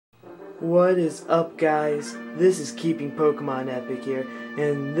What is up, guys? This is Keeping Pokemon Epic here,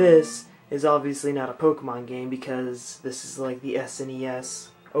 and this is obviously not a Pokemon game because this is like the SNES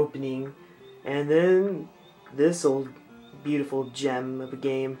opening, and then this old beautiful gem of a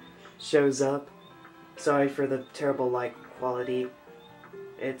game shows up. Sorry for the terrible light quality.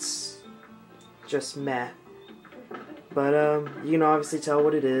 It's just meh. But you can obviously tell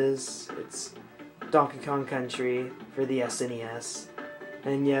what it is. It's Donkey Kong Country for the SNES.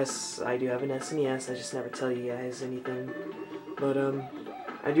 And yes, I do have an SNES, I just never tell you guys anything. But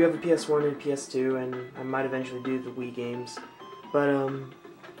I do have a PS1 and a PS2, and I might eventually do the Wii games. But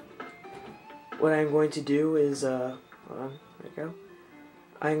what I'm going to do is, hold on, there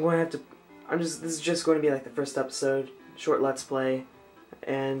we go. This is just going to be like the first episode, short Let's Play.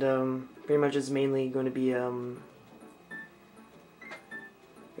 And pretty much it's mainly going to be,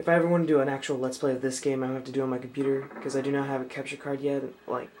 if I ever want to do an actual Let's Play of this game, I have to do it on my computer, because I do not have a capture card yet.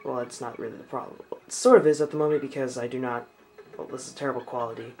 Well, it's not really the problem. It sort of is at the moment, because I do not... Well, this is terrible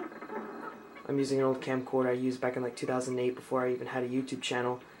quality. I'm using an old camcorder I used back in like 2008, before I even had a YouTube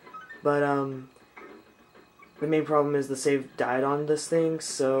channel. But, the main problem is the save died on this thing,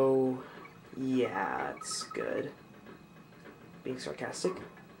 so... yeah, it's good. Being sarcastic.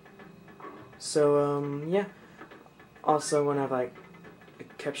 So, yeah. Also, I'm gonna have, like,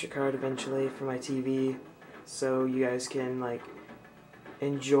 capture card eventually for my TV, so you guys can like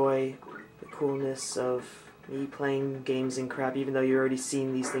enjoy the coolness of me playing games and crap, even though you've already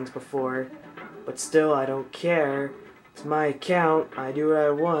seen these things before. But still, I don't care. It's my account. I do what I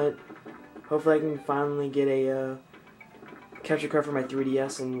want. Hopefully I can finally get a capture card for my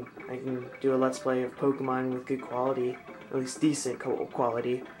 3DS and I can do a Let's Play of Pokemon with good quality, at least decent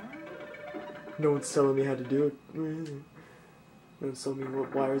quality. No one's telling me how to do it. And tell me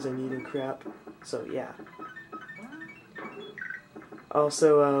what wires I need and crap. So yeah.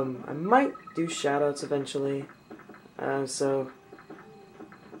 Also, I might do shoutouts eventually. So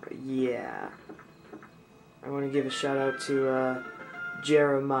yeah. I want to give a shout out to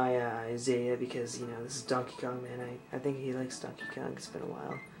Jeremiah Isaiah, because you know this is Donkey Kong, man. I think he likes Donkey Kong. It's been a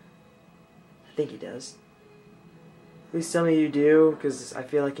while. I think he does. Please tell me you do, because I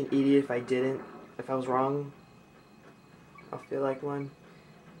feel like an idiot if I didn't. If I was wrong, I'll feel like one,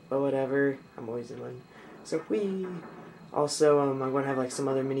 but whatever, I'm always in one. So also, I'm going to have like some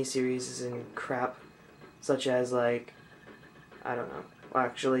other mini-series and crap, such as like, I don't know, well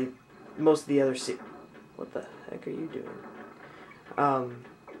actually, most of the other what the heck are you doing?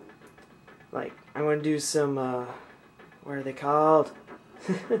 Like, I'm going to do some, what are they called?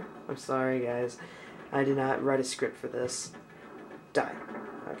 I'm sorry guys, I did not write a script for this. Die.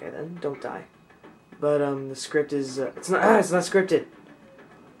 Okay then, don't die. But the script is it's not scripted.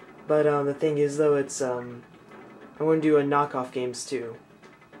 But the thing is though, it's I'm going to do a knockoff games too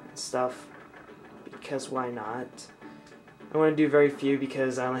and stuff, because why not? I want to do very few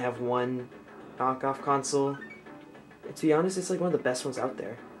because I only have one knockoff console. And to be honest, it's like one of the best ones out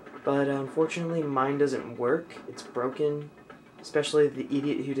there. But unfortunately, mine doesn't work. It's broken. Especially the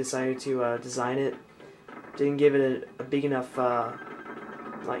idiot who decided to design it didn't give it a big enough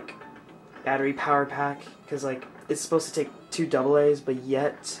like battery power pack, because like it's supposed to take 2 AA's, but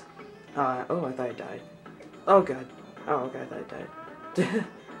yet oh, I thought I died. Oh god. Oh okay, I thought I died.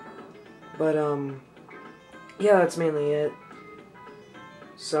 But yeah, that's mainly it.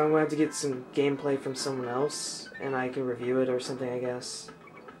 So I'm gonna have to get some gameplay from someone else and I can review it or something, I guess.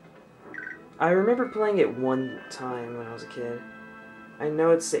 I remember playing it one time when I was a kid. I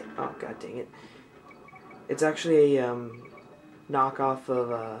know it's oh god dang it. It's actually a knockoff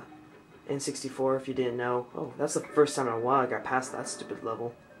of N64, if you didn't know. Oh, that's the first time in a while I got past that stupid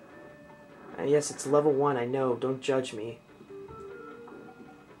level. Yes, it's level 1, I know. Don't judge me.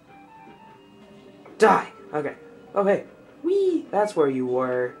 Die! Okay. Oh, hey. Whee! That's where you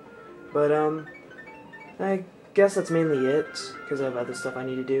were. But, I guess that's mainly it, because I have other stuff I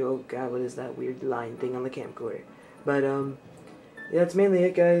need to do. Oh, God, what is that weird line thing on the camcorder? But, yeah, that's mainly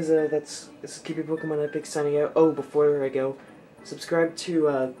it, guys. This is Keeping Pokemon Epic signing out. Oh, before I go, subscribe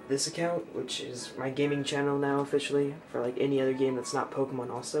to this account, which is my gaming channel now officially, for like any other game that's not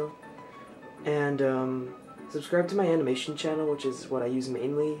Pokemon also. And subscribe to my animation channel, which is what I use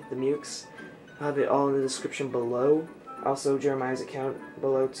mainly, the Mukes. I'll have it all in the description below. Also Jeremiah's account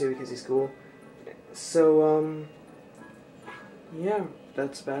below too, because he's cool. So yeah,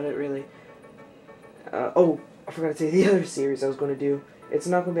 that's about it really. Oh, I forgot to say the other series I was going to do. It's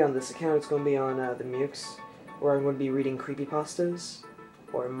not going to be on this account, it's going to be on the Mukes, where I'm going to be reading creepypastas,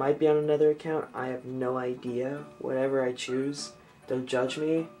 or it might be on another account. I have no idea. Whatever I choose, don't judge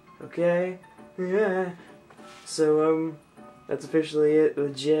me, okay? Yeah. So, That's officially it.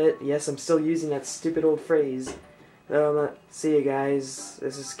 Legit. Yes, I'm still using that stupid old phrase. See you guys.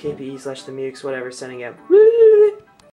 This is KPE/the Mukes, whatever, signing out.